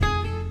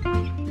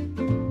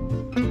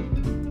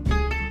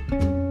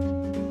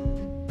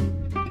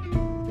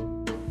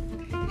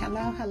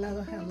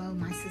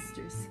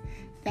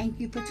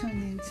Thank you for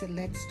tuning in to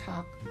Let's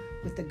Talk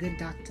with the Good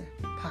Doctor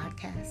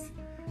podcast.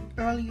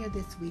 Earlier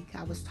this week,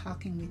 I was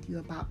talking with you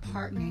about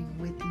partnering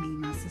with me,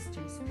 my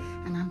sisters,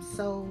 and I'm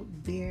so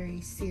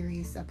very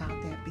serious about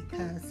that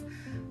because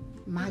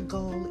my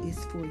goal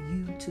is for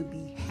you to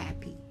be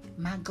happy.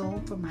 My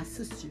goal for my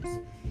sisters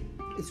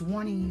is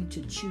wanting you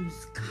to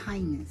choose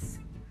kindness.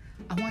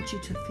 I want you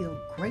to feel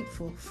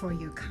grateful for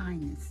your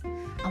kindness.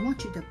 I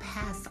want you to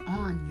pass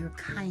on your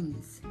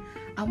kindness.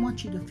 I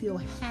want you to feel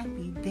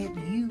happy that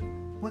you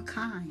were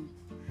kind.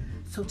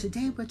 So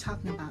today we're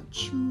talking about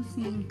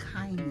choosing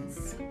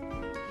kindness.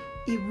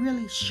 It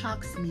really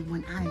shocks me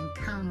when I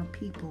encounter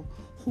people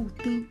who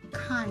think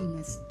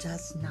kindness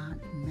does not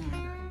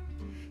matter.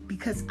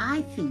 Because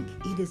I think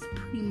it is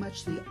pretty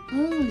much the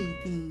only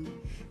thing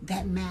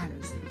that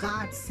matters.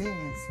 God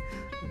says,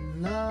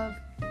 love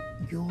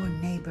your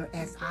neighbor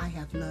as I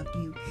have loved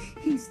you.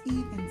 He's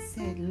even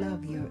said,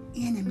 love your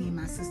enemy,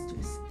 my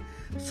sisters.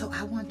 So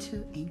I want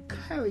to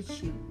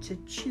encourage you to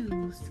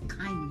choose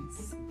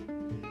kindness.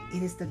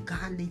 It is the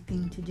godly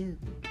thing to do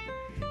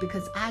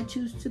because I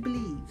choose to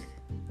believe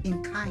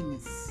in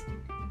kindness.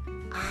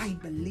 I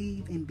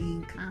believe in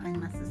being kind,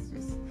 my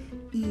sisters,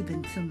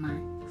 even to my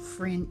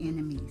friend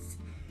enemies,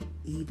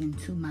 even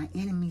to my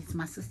enemies,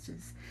 my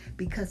sisters,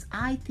 because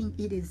I think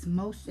it is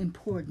most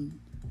important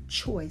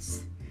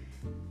choice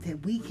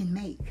that we can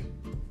make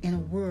in a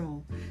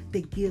world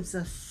that gives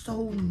us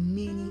so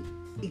many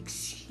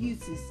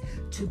excuses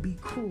to be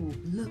cruel.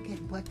 Look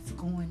at what's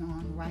going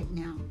on right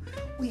now.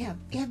 We have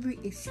every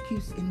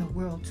excuse in the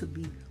world to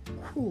be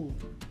cruel,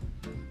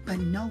 but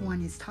no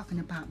one is talking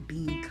about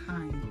being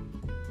kind.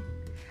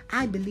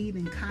 I believe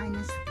in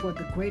kindness for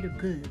the greater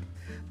good,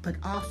 but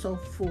also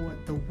for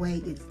the way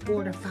it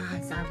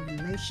fortifies our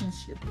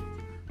relationship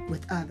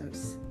with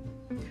others.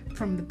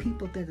 From the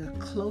people that are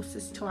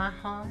closest to our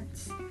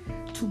hearts,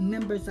 to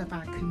members of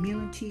our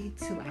community,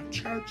 to our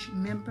church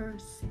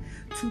members,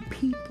 to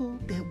people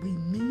that we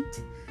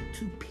meet,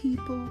 to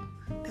people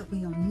that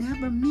we'll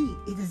never meet.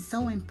 It is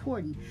so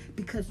important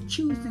because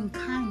choosing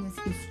kindness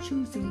is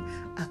choosing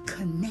a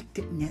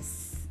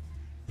connectedness.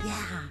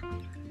 Yeah.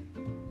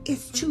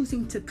 It's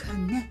choosing to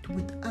connect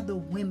with other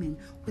women,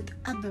 with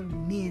other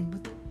men,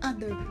 with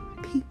other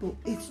people.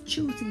 It's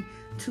choosing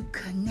to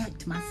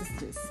connect, my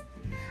sisters.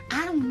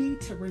 I don't need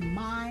to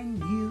remind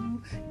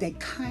you that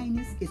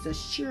kindness is a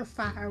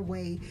surefire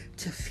way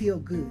to feel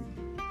good.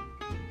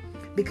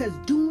 Because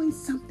doing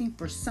something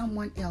for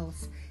someone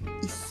else,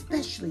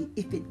 especially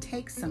if it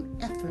takes some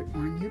effort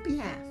on your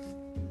behalf,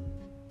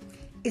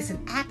 is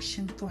an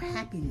action for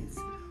happiness,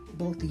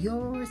 both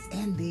yours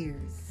and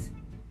theirs.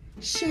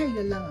 Share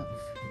your love.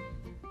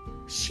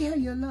 Share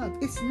your love.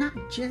 It's not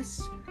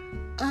just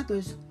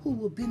others who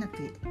will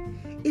benefit.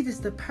 It is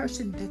the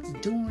person that's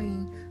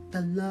doing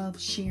the love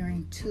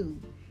sharing too.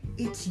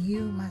 It's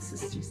you, my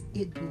sisters.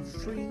 It will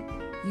free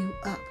you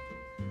up.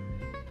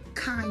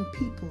 Kind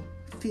people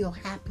feel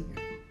happier.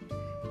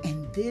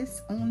 And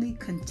this only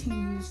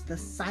continues the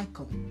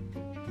cycle.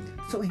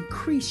 So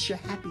increase your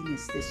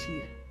happiness this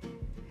year.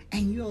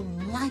 And you're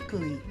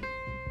likely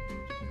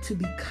to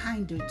be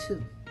kinder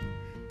too.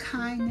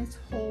 Kindness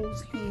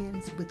holds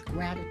hands with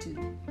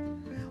gratitude.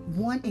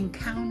 One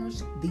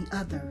encounters the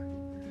other.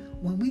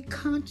 When we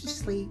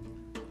consciously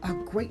are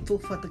grateful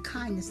for the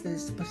kindness that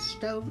is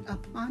bestowed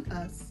upon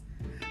us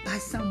by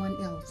someone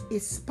else, it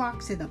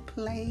sparks a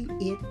play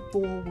it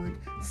forward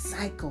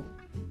cycle.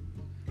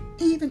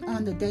 Even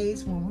on the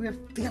days when we're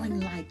feeling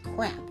like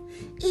crap,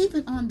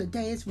 even on the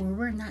days when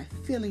we're not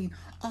feeling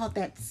all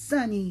that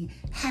sunny,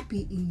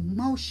 happy,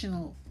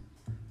 emotional,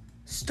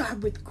 start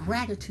with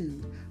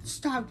gratitude.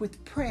 Start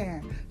with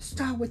prayer.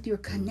 Start with your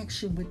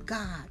connection with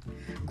God.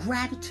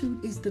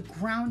 Gratitude is the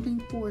grounding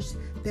force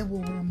that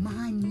will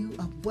remind you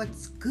of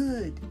what's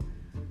good,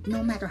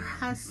 no matter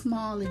how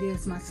small it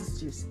is, my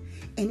sisters.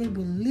 And it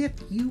will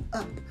lift you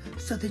up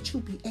so that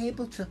you'll be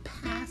able to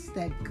pass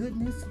that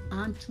goodness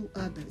on to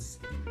others.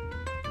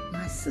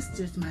 My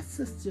sisters, my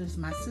sisters,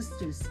 my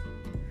sisters,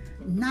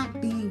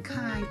 not being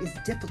kind is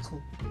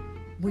difficult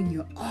when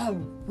you're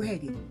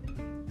already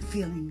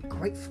feeling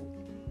grateful.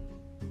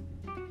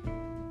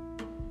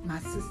 My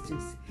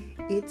sisters,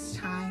 it's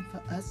time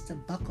for us to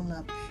buckle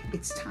up.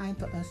 It's time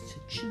for us to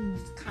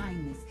choose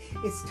kindness.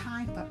 It's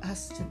time for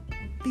us to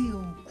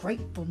feel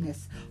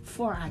gratefulness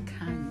for our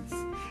kindness.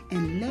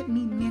 And let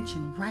me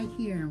mention right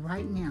here and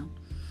right now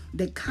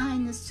that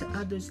kindness to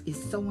others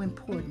is so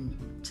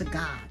important to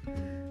God.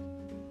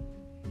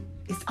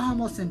 It's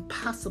almost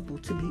impossible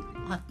to be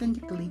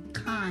authentically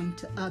kind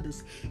to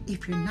others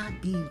if you're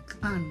not being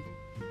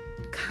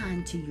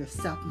kind to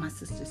yourself, my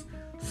sisters.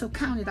 So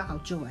count it all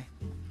joy.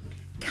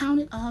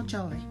 Count it all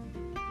joy.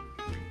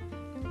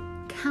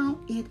 Count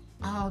it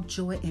all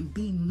joy and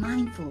be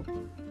mindful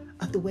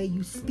of the way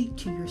you speak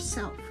to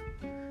yourself,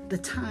 the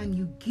time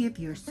you give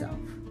yourself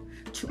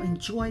to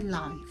enjoy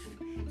life,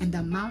 and the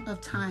amount of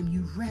time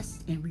you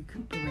rest and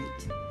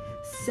recuperate.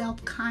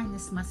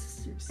 Self-kindness, my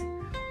sisters,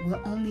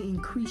 will only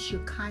increase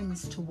your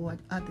kindness toward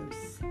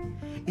others.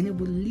 And it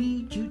will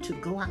lead you to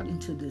go out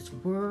into this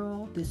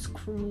world, this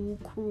cruel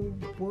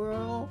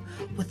world,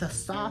 with a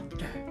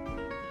softer,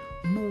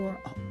 more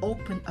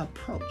open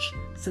approach.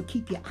 So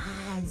keep your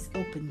eyes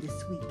open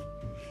this week.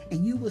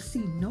 And you will see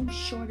no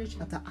shortage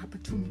of the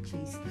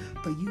opportunities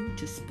for you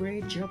to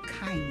spread your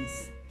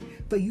kindness,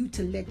 for you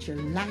to let your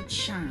light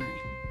shine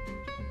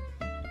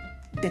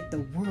that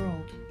the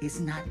world is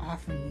not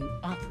offering you.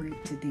 Offer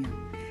it to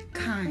them.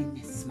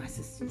 Kindness, my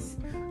sisters.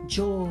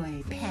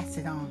 Joy, pass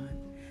it on.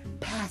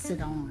 Pass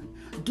it on.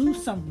 Do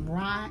some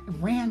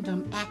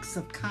random acts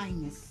of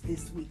kindness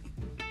this week.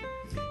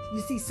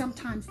 You see,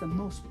 sometimes the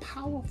most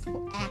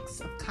powerful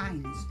acts of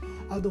kindness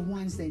are the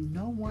ones that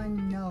no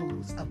one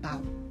knows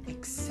about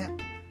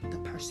except the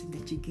person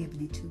that you're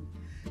giving it to.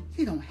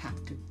 You don't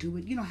have to do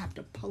it. You don't have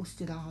to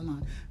post it all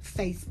on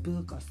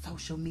Facebook or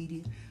social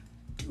media.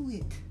 Do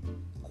it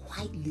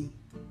quietly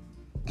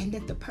and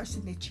let the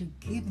person that you're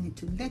giving it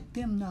to, let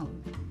them know.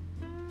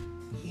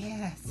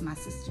 Yes, my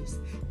sisters,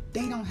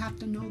 they don't have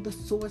to know the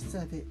source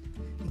of it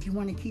if you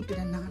want to keep it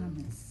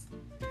anonymous.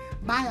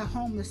 Buy a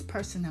homeless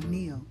person a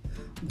meal.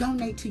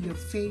 Donate to your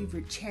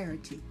favorite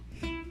charity.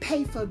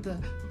 Pay for the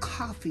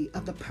coffee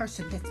of the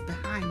person that's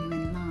behind you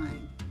in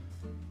line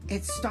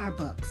at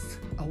Starbucks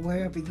or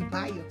wherever you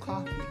buy your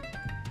coffee.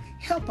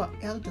 Help an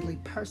elderly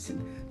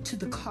person to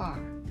the car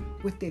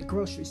with their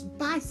groceries.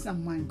 Buy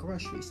someone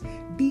groceries.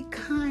 Be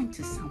kind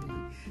to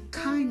someone.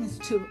 Kindness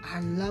to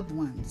our loved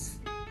ones.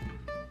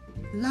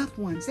 Loved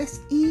ones, that's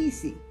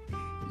easy.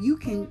 You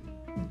can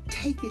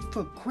take it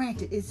for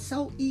granted. It's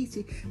so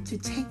easy to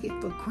take it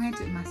for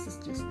granted, my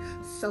sisters.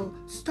 So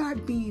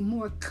start being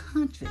more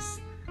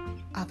conscious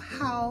of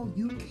how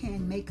you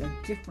can make a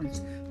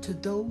difference to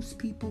those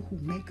people who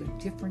make a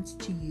difference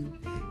to you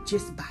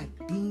just by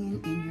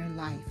being in your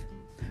life.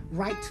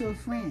 Write to a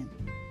friend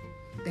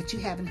that you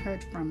haven't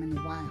heard from in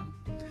a while.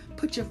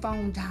 Put your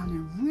phone down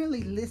and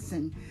really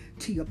listen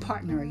to your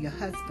partner or your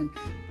husband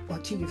or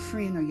to your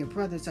friend or your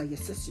brothers or your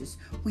sisters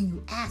when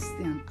you ask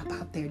them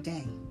about their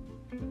day.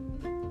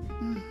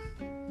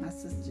 My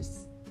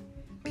sisters,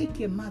 pick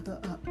your mother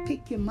up,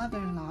 pick your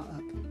mother-in-law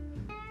up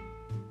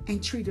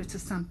and treat her to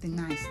something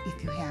nice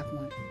if you have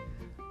one.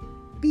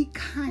 Be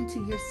kind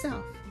to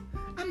yourself.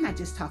 I'm not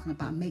just talking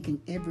about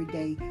making every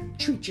day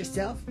treat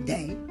yourself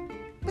day,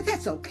 but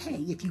that's okay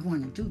if you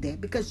want to do that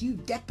because you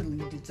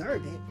definitely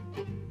deserve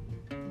it.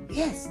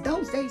 Yes,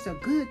 those days are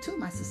good too,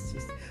 my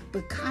sisters,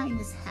 but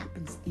kindness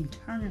happens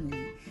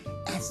internally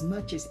as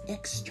much as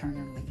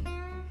externally.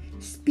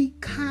 Speak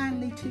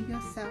kindly to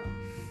yourself.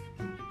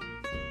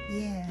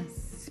 Yes,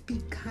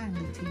 speak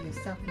kindly to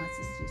yourself, my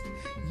sisters.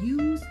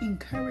 Use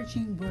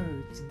encouraging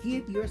words.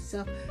 Give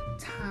yourself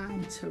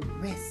time to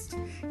rest.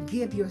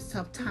 Give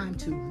yourself time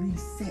to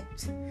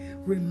reset.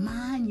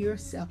 Remind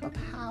yourself of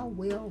how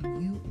well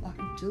you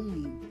are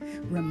doing.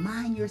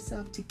 Remind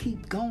yourself to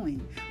keep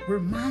going.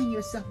 Remind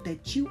yourself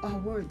that you are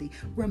worthy.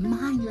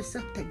 Remind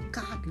yourself that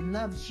God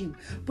loves you.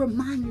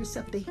 Remind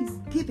yourself that He's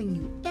giving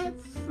you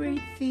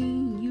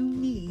everything you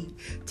need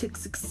to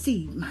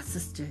succeed, my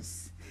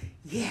sisters.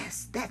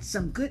 Yes, that's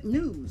some good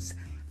news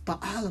for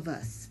all of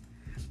us.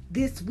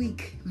 This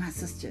week, my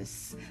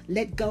sisters,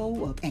 let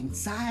go of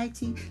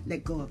anxiety,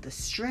 let go of the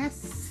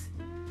stress.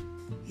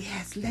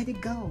 Yes, let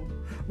it go.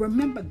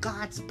 Remember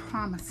God's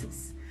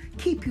promises.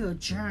 Keep your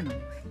journal.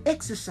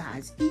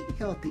 Exercise. Eat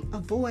healthy.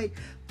 Avoid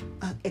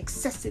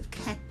excessive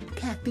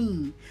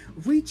caffeine.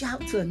 Reach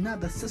out to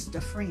another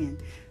sister friend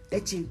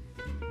that you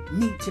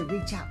need to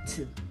reach out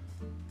to.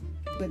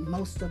 But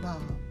most of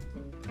all,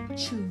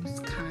 choose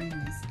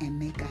kindness and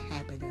make a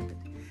habit of it.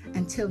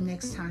 Until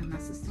next time, my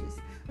sisters,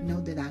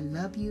 know that I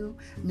love you.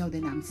 Know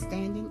that I'm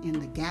standing in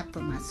the gap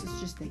for my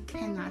sisters that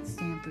cannot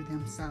stand for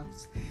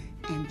themselves.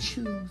 And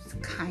choose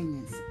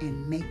kindness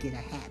and make it a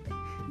habit.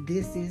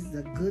 This is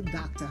The Good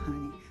Doctor,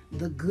 honey.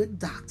 The Good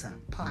Doctor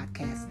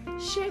podcast.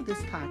 Share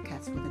this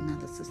podcast with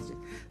another sister.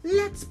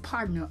 Let's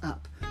partner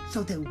up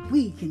so that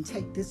we can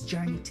take this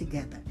journey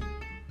together.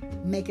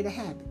 Make it a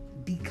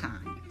habit. Be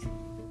kind.